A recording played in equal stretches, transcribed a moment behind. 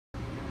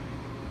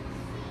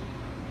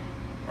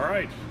All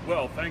right,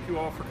 well, thank you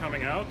all for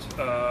coming out.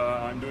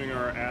 I'm doing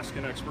our Ask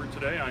an Expert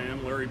today. I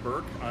am Larry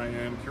Burke. I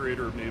am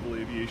Curator of Naval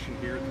Aviation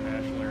here at the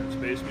National Air and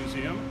Space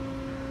Museum.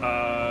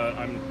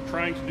 I'm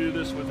trying to do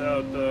this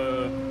without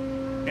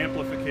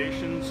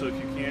amplification, so if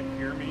you can't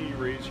hear me,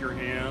 raise your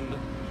hand.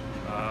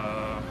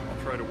 I'll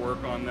try to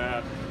work on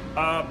that.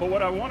 But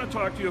what I want to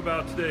talk to you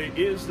about today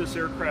is this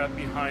aircraft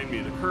behind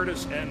me, the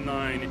Curtiss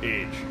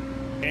N9H.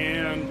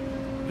 And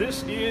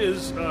this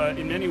is,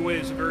 in many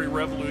ways, a very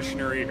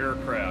revolutionary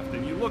aircraft.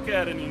 And you look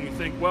at it and you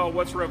think, well,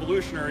 what's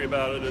revolutionary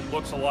about it? It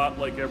looks a lot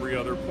like every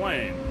other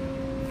plane.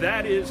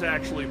 That is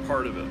actually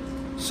part of it.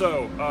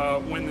 So,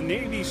 when the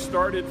Navy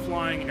started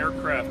flying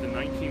aircraft in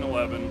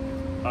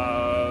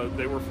 1911,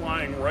 they were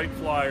flying Wright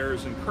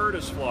Flyers and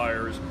Curtiss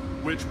Flyers,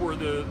 which were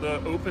the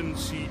open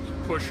seat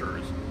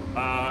pushers.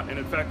 And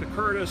in fact, the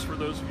Curtiss, for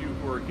those of you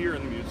who are here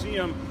in the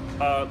museum,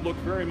 look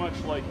very much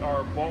like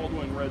our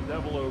Baldwin Red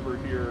Devil over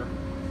here.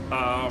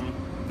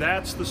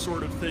 That's the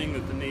sort of thing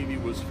that the Navy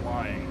was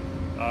flying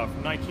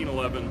from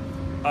 1911.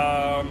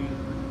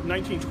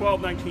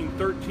 1912,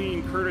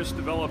 1913, Curtiss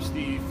develops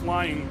the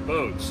flying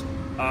boats.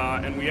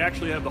 And we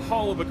actually have the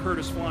hull of a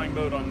Curtiss flying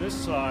boat on this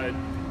side.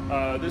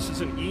 This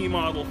is an E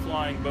model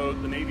flying boat.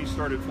 The Navy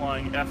started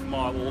flying F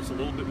models, a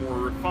little bit more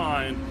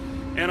refined.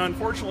 And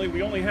unfortunately,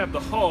 we only have the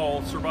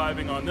hull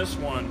surviving on this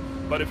one.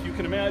 But if you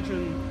can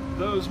imagine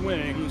those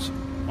wings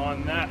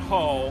on that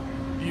hull,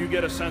 you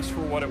get a sense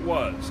for what it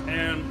was.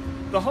 And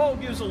the hull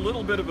gives a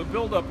little bit of a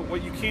buildup, but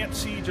what you can't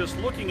see just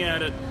looking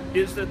at it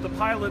is that the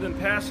pilot and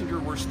passenger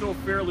were still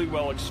fairly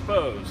well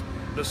exposed.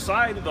 The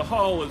side of the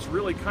hull is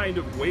really kind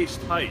of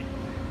waist height.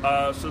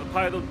 So the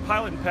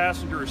pilot and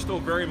passenger are still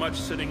very much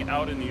sitting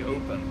out in the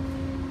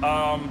open.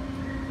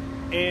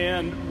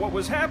 And what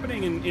was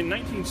happening in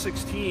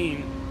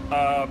 1916,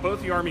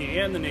 both the Army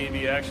and the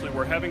Navy actually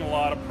were having a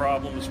lot of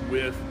problems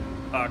with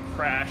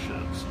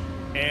crashes.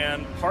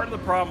 And part of the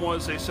problem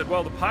was they said,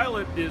 well, the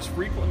pilot is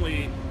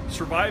frequently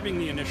surviving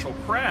the initial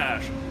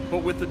crash, but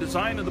with the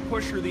design of the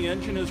pusher, the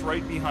engine is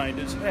right behind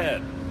his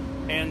head.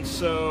 And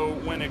so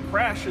when it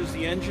crashes,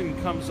 the engine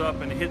comes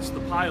up and hits the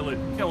pilot,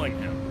 killing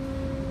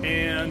him.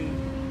 And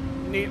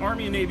the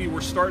Army and Navy were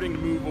starting to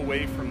move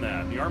away from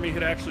that. The Army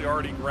had actually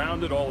already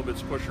grounded all of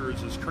its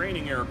pushers as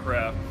training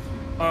aircraft,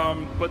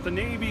 but the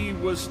Navy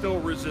was still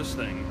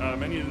resisting.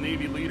 Many of the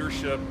Navy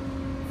leadership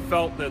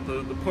felt that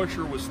the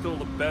pusher was still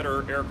the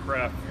better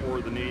aircraft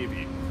for the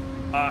Navy.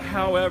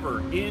 However,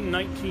 in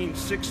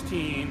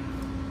 1916,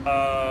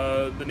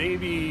 the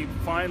Navy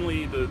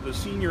finally, the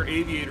senior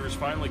aviators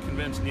finally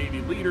convinced Navy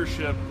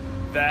leadership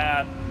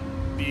that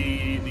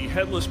the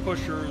headless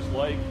pushers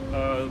like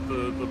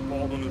the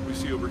Baldwin that we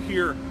see over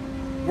here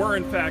were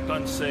in fact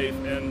unsafe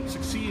and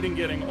succeed in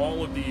getting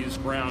all of these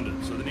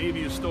grounded. So the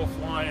Navy is still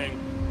flying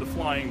the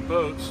flying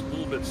boats a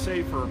little bit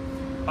safer.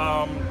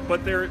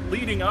 But they're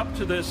leading up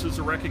to this is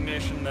a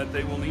recognition that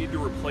they will need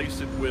to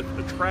replace it with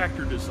a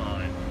tractor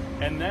design.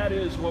 And that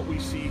is what we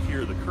see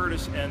here, the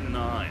Curtiss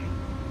N9.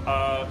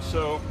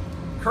 So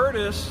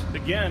Curtiss,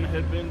 again,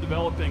 had been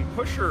developing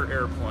pusher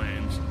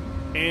airplanes.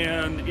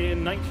 And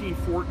in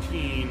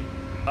 1914,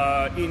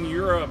 in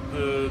Europe,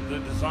 the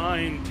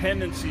design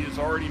tendency is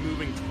already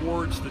moving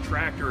towards the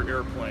tractor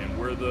airplane,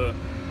 where the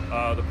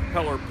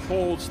propeller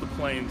pulls the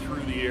plane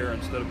through the air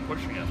instead of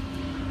pushing it.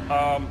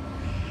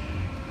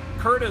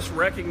 Curtiss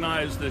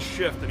recognized this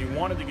shift and he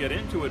wanted to get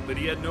into it, but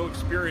he had no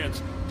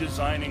experience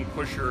designing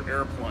pusher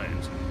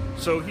airplanes.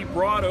 So he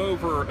brought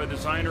over a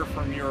designer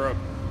from Europe,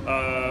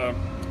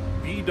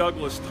 B.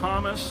 Douglas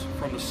Thomas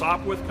from the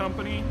Sopwith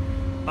Company,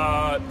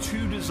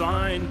 to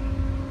design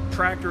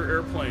tractor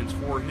airplanes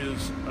for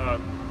his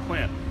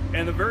plant.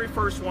 And the very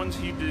first ones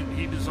he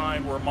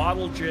designed were a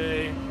Model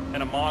J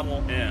and a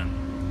Model N.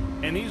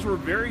 And these were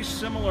very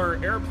similar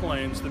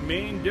airplanes. The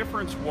main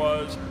difference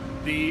was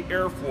the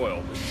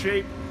airfoil, the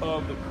shape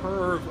of the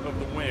curve of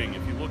the wing.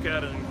 If you look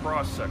at it in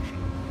cross-section,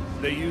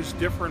 they used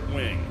different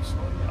wings.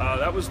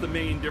 That was the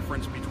main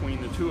difference between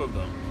the two of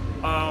them.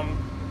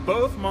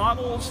 Both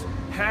models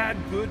had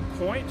good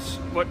points,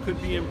 but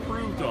could be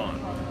improved on.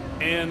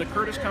 And the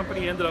Curtiss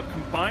Company ended up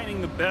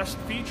combining the best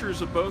features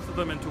of both of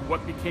them into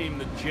what became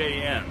the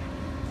JN.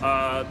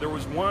 There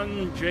was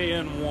one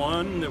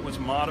JN1 that was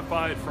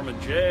modified from a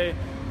J,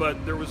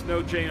 but there was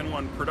no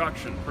JN1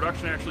 production.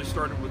 Production actually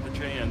started with the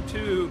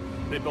JN2.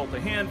 They built a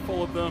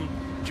handful of them.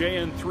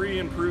 JN3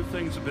 improved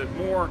things a bit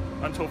more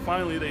until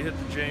finally they hit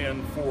the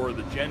JN4,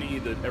 the Jenny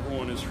that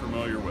everyone is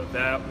familiar with.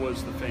 That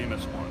was the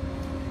famous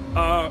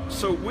one.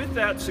 So with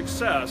that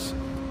success,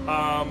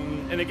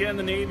 and again,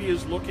 the Navy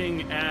is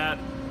looking at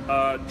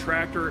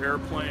tractor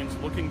airplanes,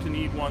 looking to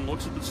need one,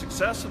 looks at the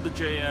success of the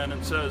JN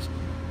and says,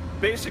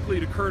 basically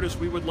to Curtiss,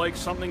 we would like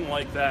something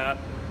like that,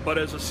 but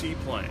as a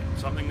seaplane,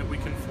 something that we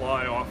can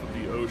fly off of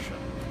the ocean.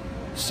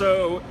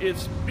 So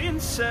it's been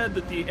said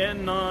that the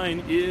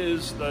N9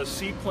 is the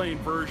seaplane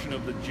version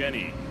of the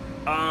Jenny,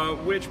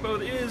 which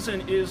both is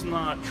and is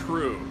not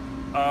true.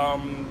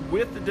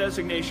 With the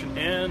designation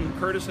N,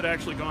 Curtiss had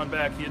actually gone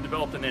back, he had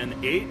developed an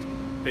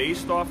N8,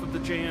 based off of the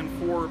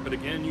JN4, but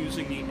again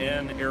using the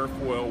N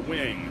airfoil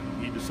wing.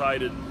 He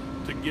decided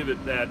to give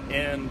it that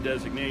N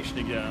designation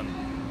again.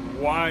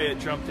 Why it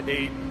jumped to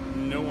 8,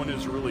 no one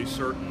is really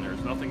certain.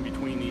 There's nothing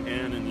between the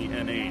N and the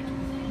N8.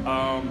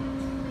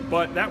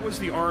 But that was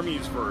the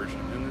Army's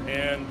version,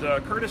 and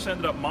Curtiss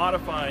ended up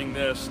modifying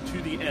this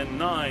to the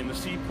N9, the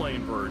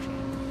seaplane version.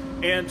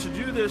 And to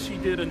do this, he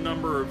did a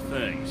number of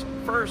things.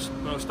 First,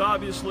 most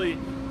obviously,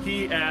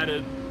 he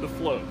added the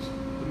floats.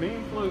 The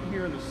main float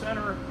here in the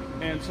center,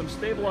 and some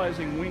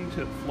stabilizing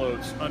wingtip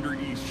floats under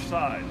each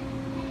side.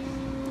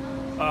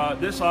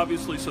 This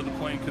obviously so the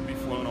plane could be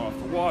flown off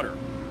the water.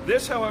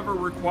 This, however,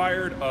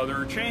 required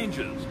other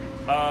changes.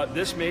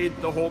 This made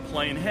the whole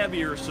plane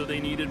heavier, so they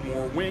needed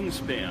more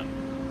wingspan.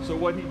 So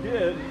what he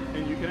did,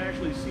 and you can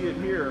actually see it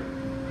here,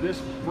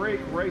 this break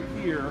right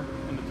here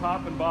in the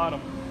top and bottom,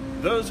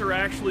 those are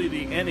actually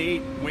the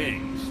N8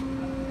 wings.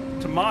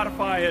 To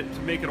modify it,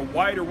 to make it a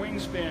wider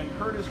wingspan,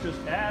 Curtiss just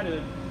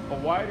added a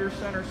wider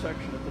center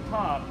section at the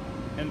top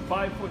and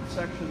 5-foot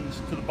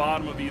sections to the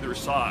bottom of either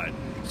side,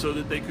 so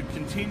that they could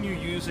continue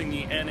using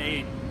the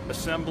N8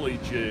 assembly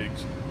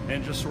jigs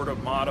and just sort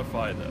of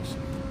modify this.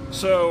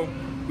 So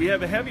we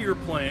have a heavier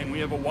plane, we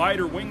have a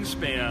wider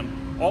wingspan.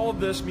 All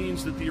of this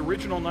means that the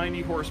original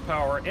 90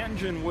 horsepower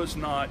engine was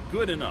not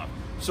good enough.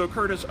 So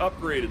Curtiss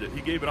upgraded it.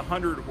 He gave it a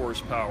 100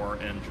 horsepower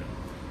engine.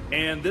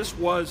 And this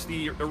was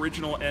the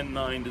original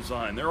N9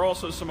 design. There are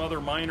also some other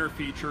minor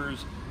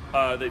features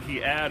that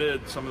he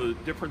added, some of the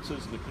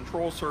differences in the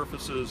control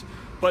surfaces,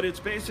 but it's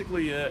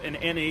basically an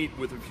N8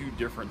 with a few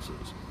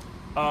differences.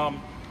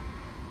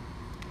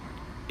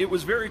 It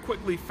was very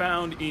quickly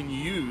found in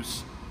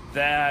use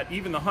that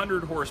even the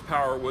 100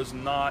 horsepower was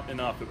not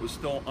enough. It was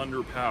still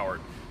underpowered.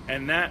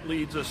 And that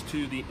leads us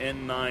to the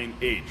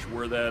N9H,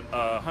 where that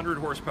 100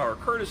 horsepower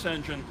Curtiss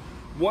engine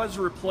was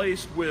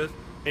replaced with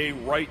a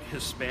Wright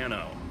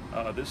Hispano.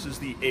 This is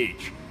the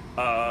H.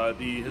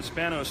 The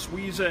Hispano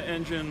Suiza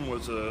engine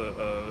was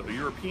a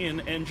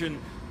European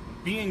engine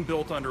being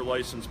built under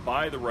license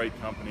by the Wright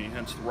company,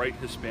 hence the Wright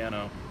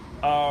Hispano.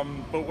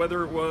 But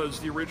whether it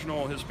was the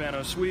original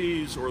Hispano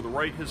Suisse or the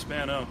Wright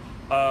Hispano,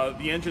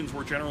 the engines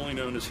were generally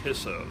known as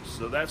Hissos.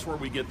 So that's where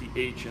we get the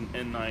H in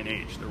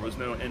N9H. There was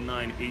no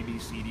N9 A, B,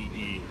 C, D,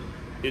 E.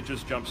 It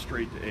just jumped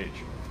straight to H.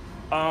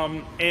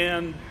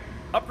 And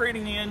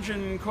upgrading the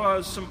engine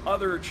caused some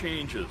other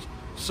changes.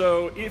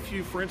 So if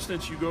you, for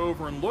instance, you go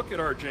over and look at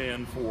our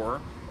JN4,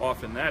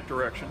 off in that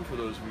direction, for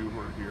those of you who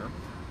are here,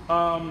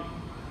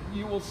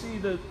 you will see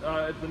that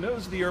at the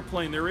nose of the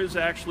airplane there is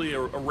actually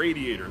a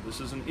radiator. This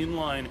is an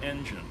inline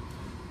engine.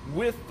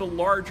 With the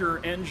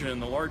larger engine,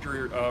 the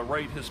larger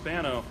Wright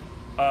Hispano,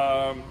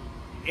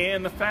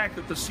 and the fact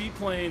that the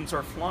seaplanes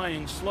are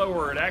flying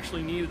slower, it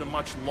actually needed a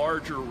much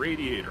larger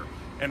radiator.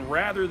 And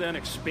rather than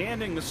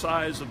expanding the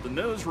size of the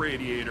nose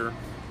radiator,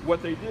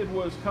 what they did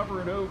was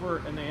cover it over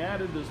and they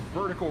added this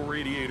vertical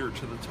radiator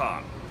to the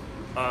top.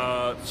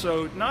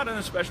 So not an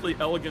especially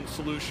elegant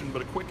solution,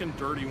 but a quick and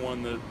dirty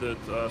one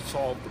that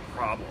solved the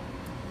problem.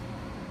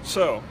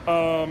 So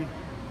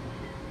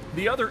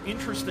the other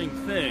interesting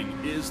thing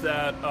is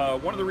that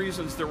one of the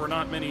reasons there were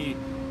not many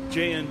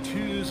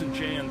JN2s and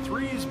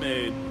JN3s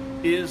made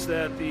is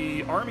that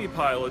the Army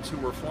pilots who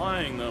were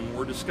flying them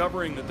were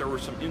discovering that there were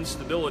some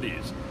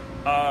instabilities.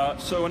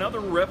 So another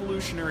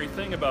revolutionary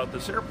thing about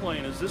this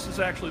airplane is this is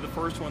actually the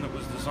first one that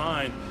was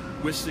designed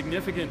with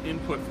significant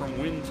input from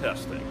wind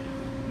testing.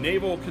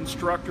 Naval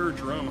constructor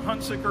Jerome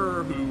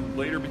Hunsaker, who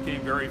later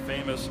became very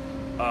famous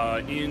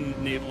in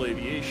naval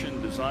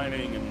aviation,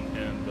 designing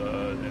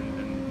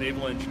and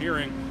naval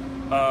engineering,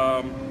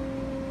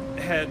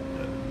 had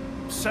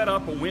set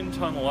up a wind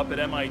tunnel up at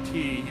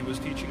MIT. He was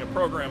teaching a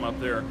program up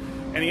there,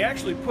 and he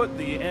actually put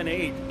the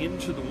N8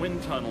 into the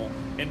wind tunnel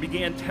and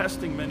began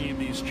testing many of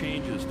these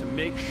changes to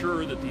make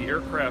sure that the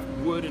aircraft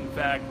would in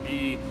fact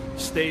be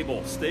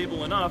stable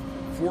enough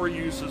for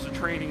use as a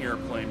training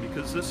airplane,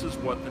 because this is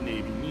what the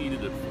Navy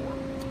needed it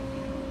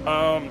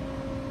for.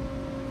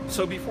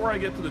 So before I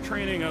get to the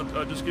training,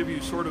 I'll just give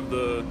you sort of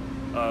the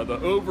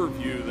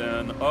overview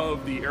then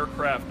of the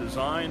aircraft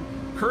design.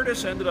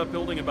 Curtiss ended up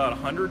building about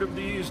 100 of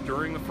these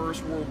during the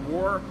First World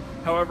War.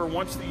 However,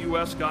 once the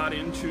U.S. got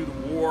into the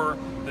war,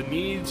 the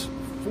needs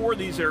for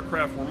these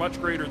aircraft were much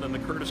greater than the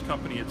Curtiss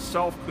company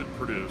itself could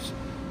produce.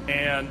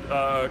 And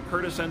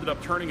Curtiss ended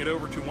up turning it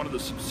over to one of the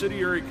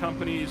subsidiary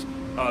companies,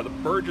 the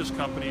Burgess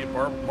Company at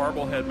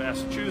Marblehead,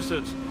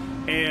 Massachusetts.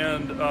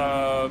 And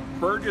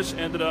Burgess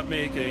ended up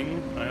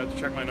making, I have to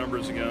check my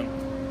numbers again,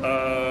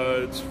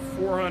 it's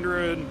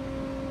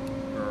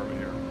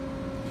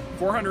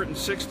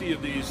 460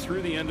 of these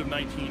through the end of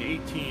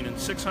 1918 and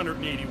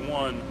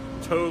 681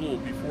 total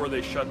before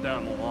they shut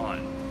down the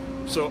line.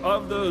 So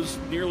of those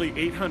nearly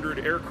 800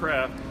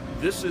 aircraft,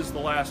 this is the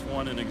last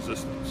one in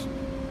existence.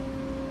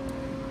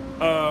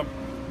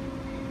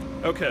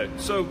 Okay,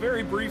 so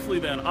very briefly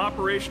then,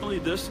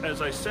 operationally this,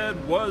 as I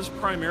said, was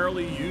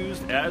primarily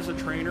used as a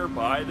trainer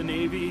by the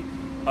Navy.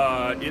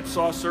 It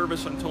saw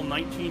service until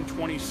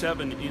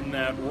 1927 in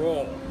that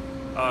role.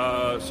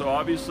 So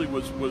obviously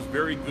was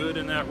very good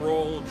in that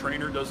role. A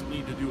trainer doesn't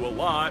need to do a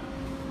lot.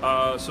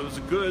 So it's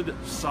a good,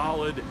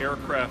 solid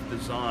aircraft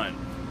design.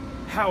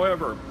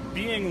 However,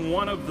 being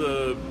one of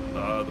the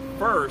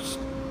first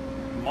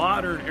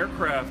modern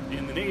aircraft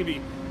in the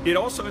Navy, it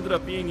also ended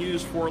up being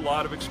used for a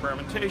lot of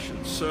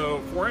experimentation. So,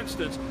 for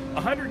instance,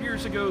 100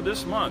 years ago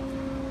this month,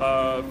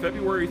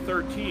 February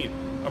 13th,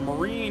 a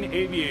Marine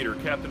aviator,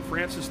 Captain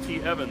Francis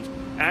T. Evans,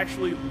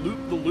 actually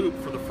looped the loop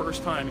for the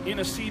first time in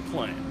a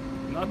seaplane.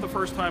 Not the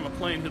first time a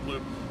plane had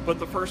looped, but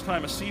the first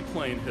time a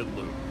seaplane had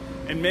looped.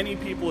 And many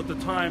people at the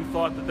time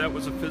thought that that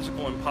was a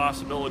physical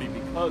impossibility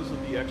because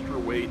of the extra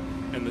weight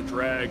and the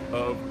drag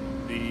of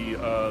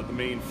the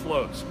main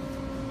floats.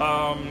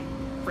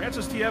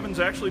 Francis T. Evans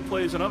actually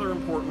plays another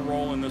important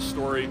role in this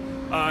story.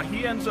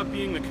 He ends up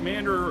being the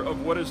commander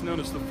of what is known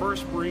as the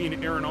 1st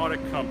Marine Aeronautic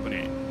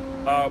Company,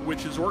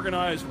 which is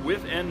organized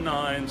with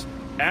N9s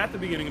at the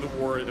beginning of the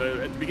war, at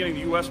the beginning of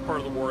the U.S. part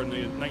of the war in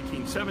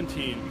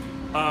 1917,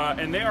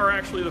 and they are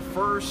actually the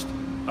first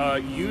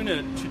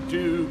unit to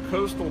do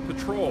coastal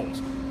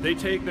patrols. They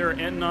take their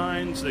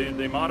N9s,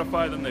 they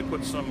modify them, they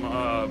put some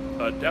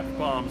depth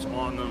bombs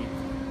on them,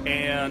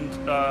 and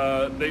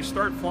they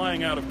start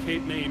flying out of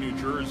Cape May, New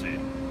Jersey.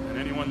 And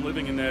anyone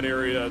living in that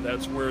area,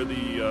 that's where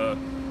the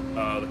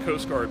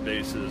Coast Guard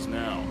base is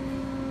now.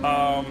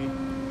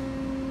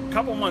 A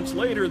couple months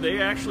later,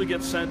 they actually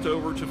get sent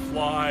over to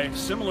fly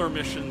similar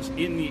missions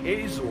in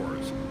the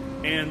Azores.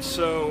 And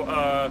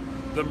so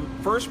the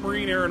 1st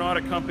Marine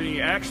Aeronautic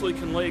Company actually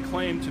can lay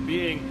claim to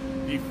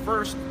being the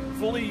first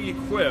fully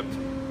equipped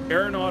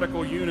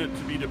aeronautical unit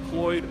to be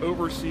deployed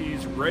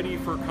overseas, ready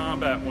for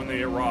combat when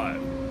they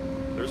arrive.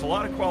 There's a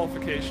lot of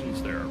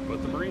qualifications there,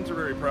 but the Marines are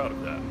very proud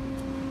of that.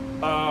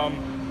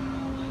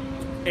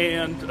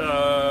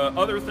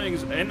 Other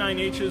things,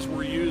 N9Hs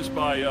were used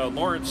by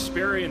Lawrence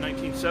Sperry in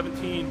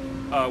 1917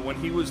 when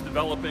he was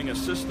developing a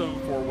system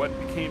for what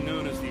became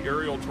known as the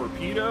aerial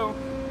torpedo,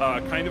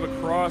 kind of a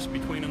cross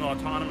between an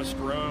autonomous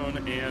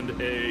drone and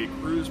a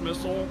cruise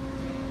missile.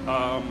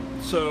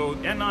 So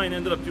N9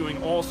 ended up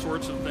doing all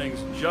sorts of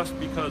things just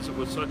because it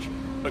was such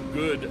a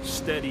good,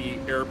 steady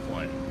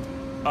airplane.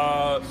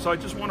 So I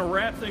just want to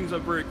wrap things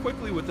up very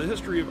quickly with the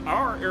history of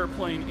our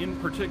airplane in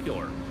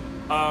particular.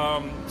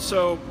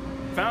 So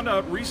found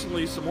out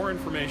recently some more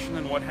information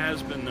than what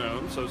has been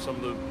known. So some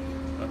of the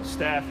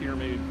staff here,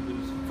 maybe this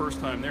is the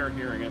first time they're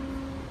hearing it.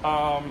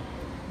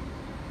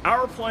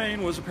 Our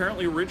plane was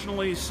apparently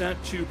originally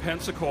sent to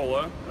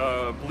Pensacola.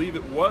 I believe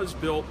it was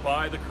built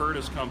by the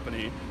Curtiss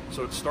Company,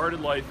 so it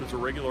started life as a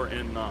regular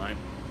N9.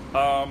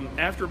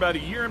 After about a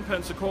year in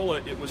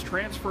Pensacola, it was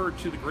transferred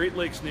to the Great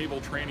Lakes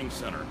Naval Training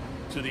Center,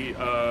 to the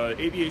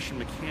Aviation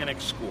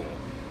Mechanics School,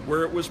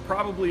 where it was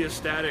probably a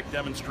static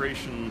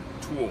demonstration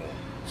tool,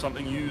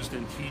 something used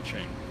in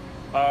teaching.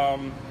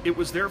 It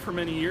was there for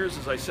many years.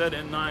 As I said,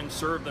 N9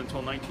 served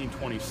until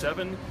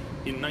 1927.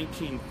 In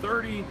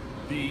 1930,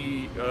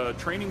 the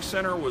training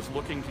center was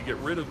looking to get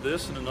rid of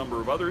this and a number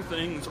of other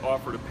things,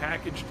 offered a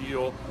package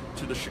deal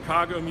to the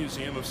Chicago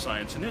Museum of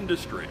Science and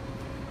Industry.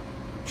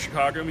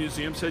 Chicago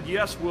Museum said,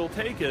 yes, we'll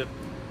take it,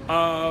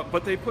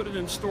 but they put it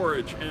in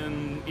storage.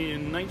 And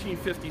in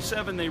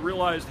 1957, they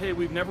realized, hey,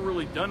 we've never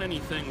really done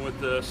anything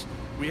with this.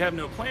 We have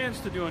no plans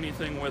to do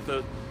anything with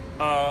it.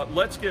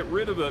 Let's get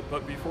rid of it,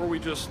 but before we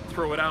just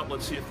throw it out,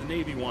 let's see if the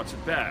Navy wants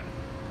it back.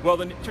 Well,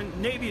 the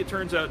Navy, it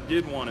turns out,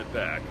 did want it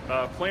back.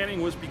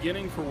 Planning was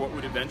beginning for what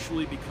would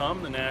eventually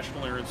become the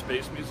National Air and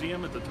Space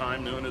Museum, at the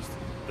time known as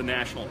the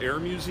National Air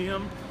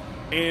Museum.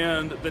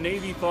 And the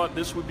Navy thought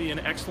this would be an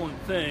excellent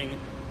thing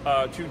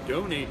to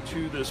donate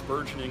to this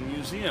burgeoning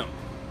museum.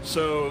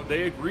 So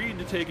they agreed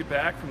to take it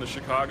back from the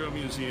Chicago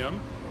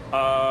Museum,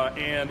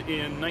 and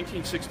in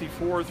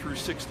 1964 through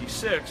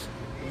 66,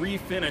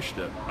 refinished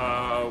it.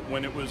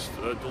 When it was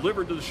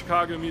delivered to the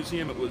Chicago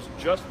Museum, it was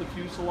just the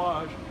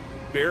fuselage,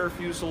 bare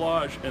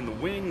fuselage, and the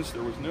wings.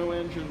 There was no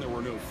engine, there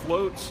were no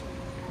floats.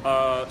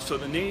 So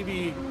the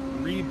Navy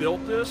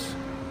rebuilt this.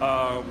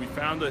 We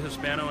found a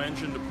Hispano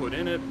engine to put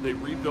in it. They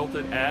rebuilt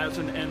it as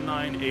an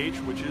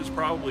N9H, which is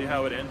probably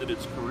how it ended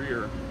its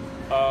career,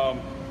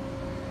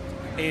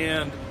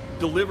 and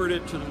delivered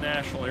it to the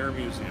National Air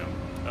Museum.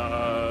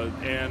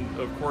 And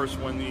of course,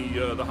 when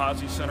the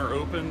Haase Center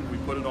opened, we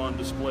put it on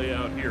display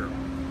out here.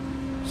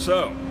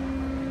 So,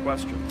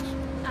 questions?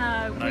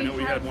 And I know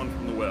we had one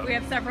from the web. We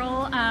have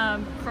several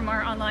from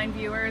our online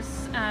viewers.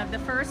 The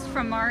first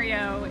from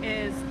Mario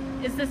is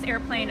this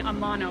airplane a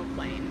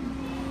monoplane?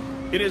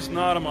 It is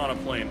not a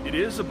monoplane. It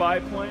is a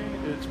biplane.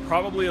 It's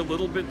probably a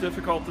little bit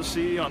difficult to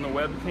see on the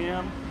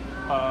webcam,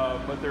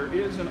 but there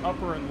is an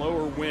upper and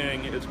lower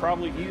wing. It's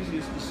probably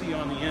easiest to see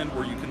on the end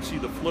where you can see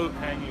the float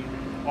hanging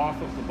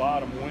off of the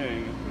bottom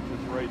wing, which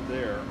is right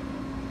there.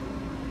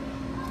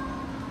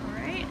 All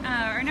right.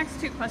 Our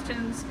next two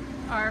questions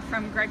are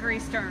from Gregory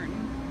Stern.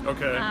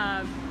 Okay.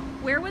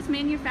 Where was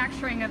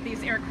manufacturing of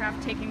these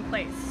aircraft taking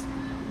place?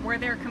 Were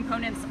their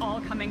components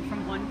all coming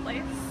from one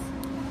place?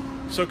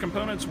 So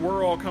components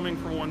were all coming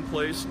from one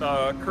place.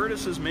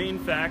 Curtiss's main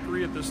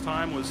factory at this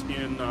time was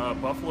in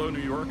Buffalo,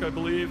 New York, I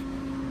believe.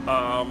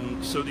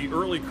 So the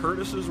early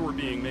Curtis's were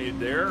being made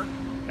there.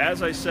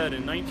 As I said,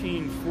 in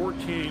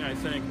 1914, I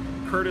think,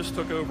 Curtiss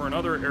took over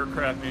another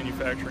aircraft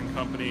manufacturing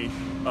company,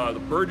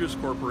 the Burgess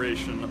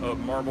Corporation of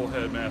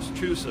Marblehead,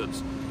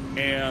 Massachusetts.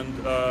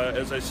 And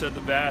as I said,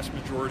 the vast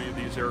majority of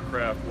these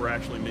aircraft were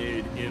actually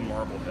made in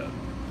Marblehead.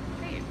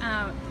 Great.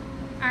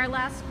 Our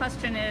last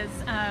question is,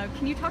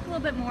 can you talk a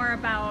little bit more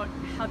about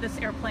how this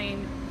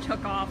airplane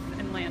took off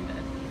and landed?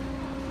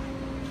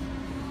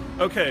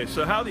 Okay,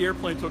 so how the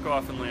airplane took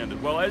off and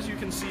landed. Well, as you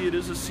can see, it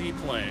is a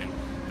seaplane.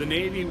 The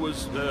Navy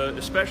was,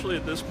 especially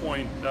at this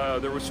point,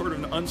 there was sort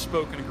of an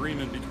unspoken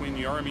agreement between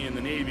the Army and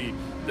the Navy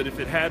that if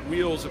it had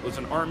wheels, it was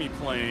an Army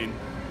plane,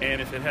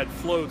 and if it had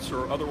floats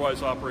or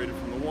otherwise operated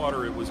from the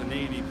water, it was a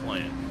Navy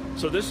plane.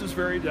 So this is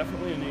very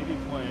definitely a Navy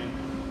plane,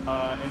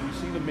 and you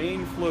see the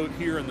main float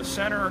here in the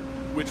center,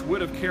 which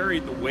would have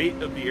carried the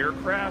weight of the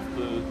aircraft.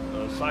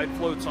 The side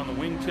floats on the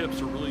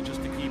wingtips are really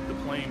just to keep the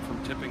plane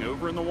from tipping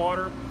over in the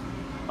water.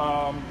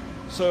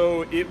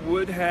 So it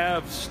would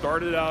have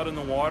started out in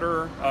the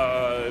water.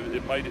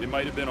 It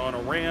might have been on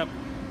a ramp.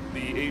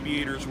 The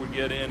aviators would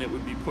get in. It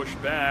would be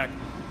pushed back,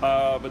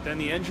 but then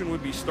the engine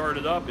would be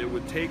started up. It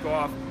would take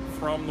off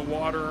from the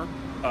water.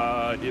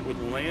 It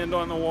would land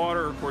on the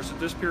water. Of course, at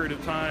this period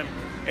of time,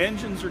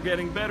 engines are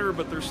getting better,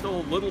 but they're still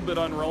a little bit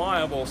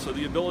unreliable. So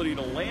the ability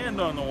to land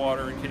on the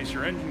water in case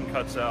your engine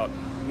cuts out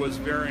was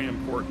very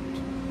important.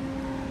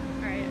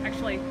 All right,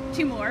 actually,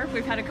 two more.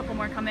 We've had a couple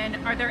more come in.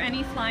 Are there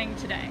any flying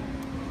today?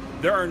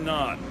 There are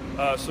not.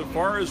 So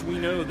far as we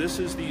know, this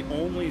is the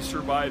only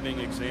surviving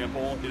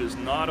example. It is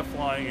not a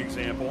flying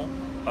example.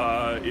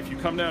 If you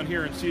come down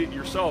here and see it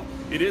yourself,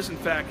 it is in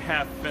fact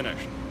half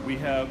finished. We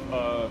have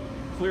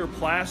clear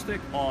plastic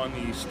on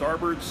the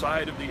starboard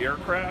side of the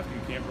aircraft.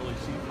 You can't really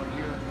see from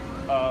here,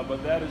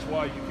 but that is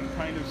why you can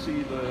kind of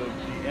see the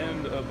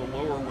end of the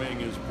lower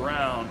wing is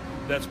brown.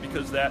 That's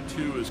because that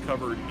too is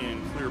covered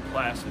in clear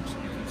plastic, so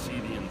you can see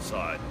the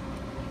inside.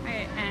 All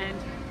right, and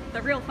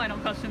the real final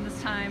question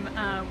this time,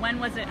 when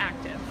was it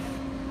active?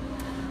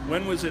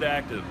 When was it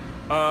active?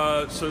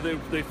 So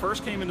they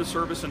first came into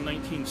service in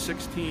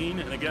 1916,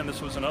 and again,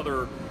 this was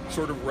another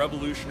sort of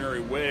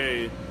revolutionary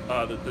way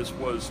that this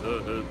was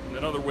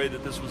another way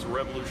that this was a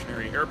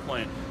revolutionary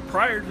airplane.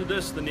 Prior to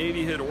this, the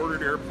Navy had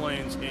ordered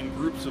airplanes in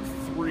groups of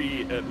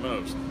 3 at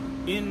most.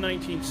 In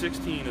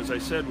 1916, as I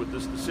said, with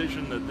this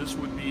decision that this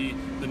would be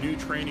the new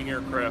training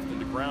aircraft and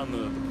to ground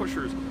the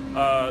pushers,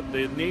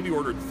 the Navy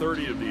ordered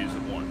 30 of these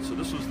at once. So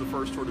this was the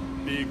first sort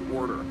of big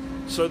order.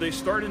 So they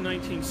started in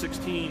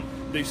 1916.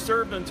 They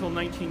served until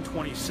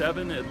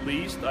 1927 at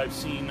least. I've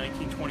seen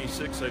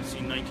 1926, I've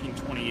seen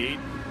 1928.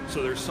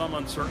 So there's some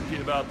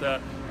uncertainty about that.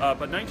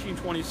 But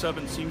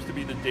 1927 seems to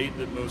be the date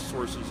that most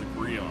sources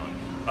agree on.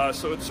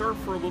 So it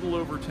served for a little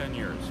over 10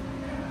 years.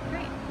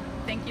 Great.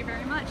 Thank you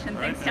very much, and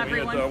thanks to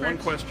everyone. We had one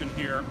question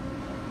here.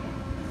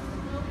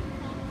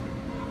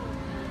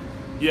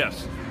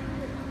 Yes.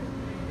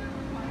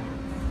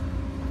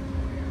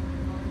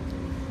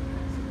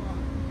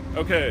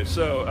 Okay,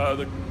 so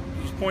it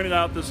was pointed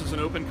out this is an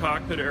open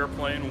cockpit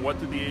airplane. What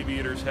did the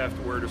aviators have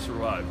to wear to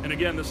survive? And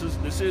again, this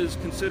is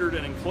considered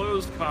an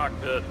enclosed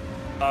cockpit.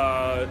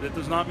 That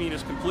does not mean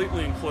it's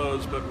completely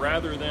enclosed, but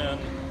rather than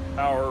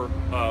our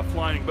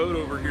flying boat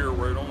over here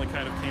where it only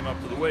kind of came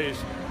up to the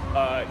waist,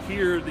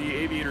 here the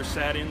aviators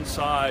sat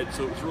inside,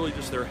 so it was really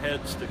just their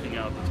head sticking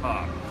out the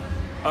top.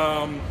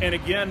 And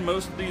again,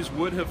 most of these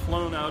would have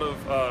flown out of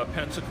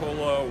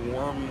Pensacola,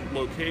 warm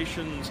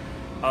locations.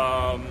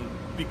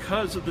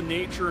 Because of the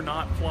nature,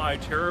 not fly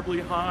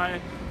terribly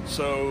high,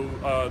 so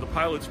the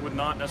pilots would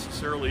not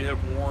necessarily have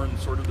worn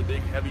sort of the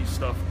big heavy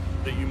stuff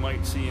that you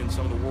might see in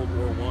some of the World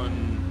War I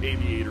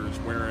aviators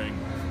wearing.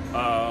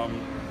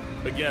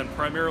 Again,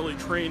 primarily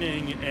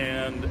training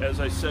and, as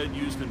I said,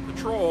 used in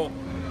patrol,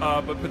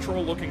 but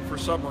patrol looking for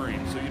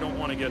submarines, so you don't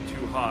want to get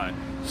too high.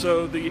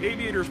 So the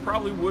aviators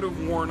probably would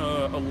have worn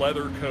a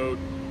leather coat,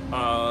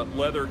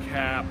 leather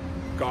cap,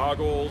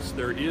 goggles.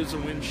 There is a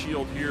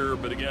windshield here,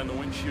 but again, the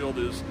windshield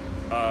is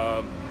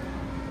that's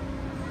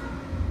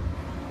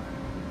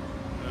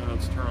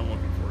the term I'm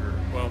looking for here.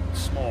 Well,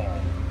 small.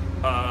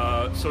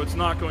 So it's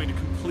not going to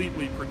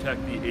completely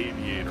protect the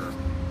aviator.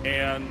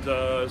 And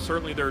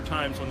certainly there are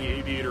times when the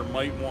aviator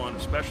might want,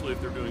 especially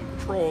if they're doing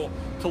patrol,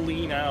 to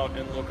lean out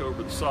and look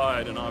over the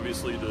side, and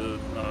obviously the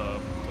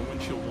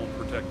windshield won't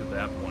protect at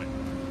that point.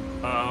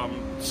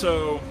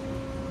 So,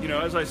 you know,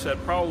 as I said,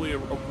 probably a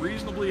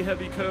reasonably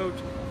heavy coat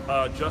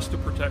just to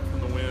protect from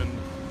the wind,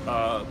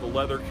 the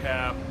leather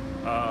cap.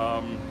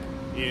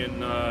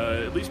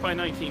 At least by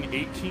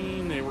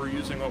 1918, they were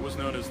using what was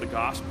known as the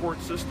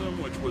Gosport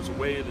system, which was a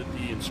way that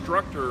the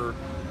instructor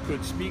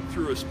could speak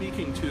through a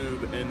speaking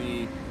tube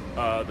and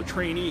the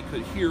trainee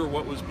could hear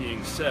what was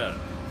being said.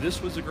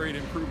 This was a great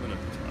improvement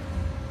at the time.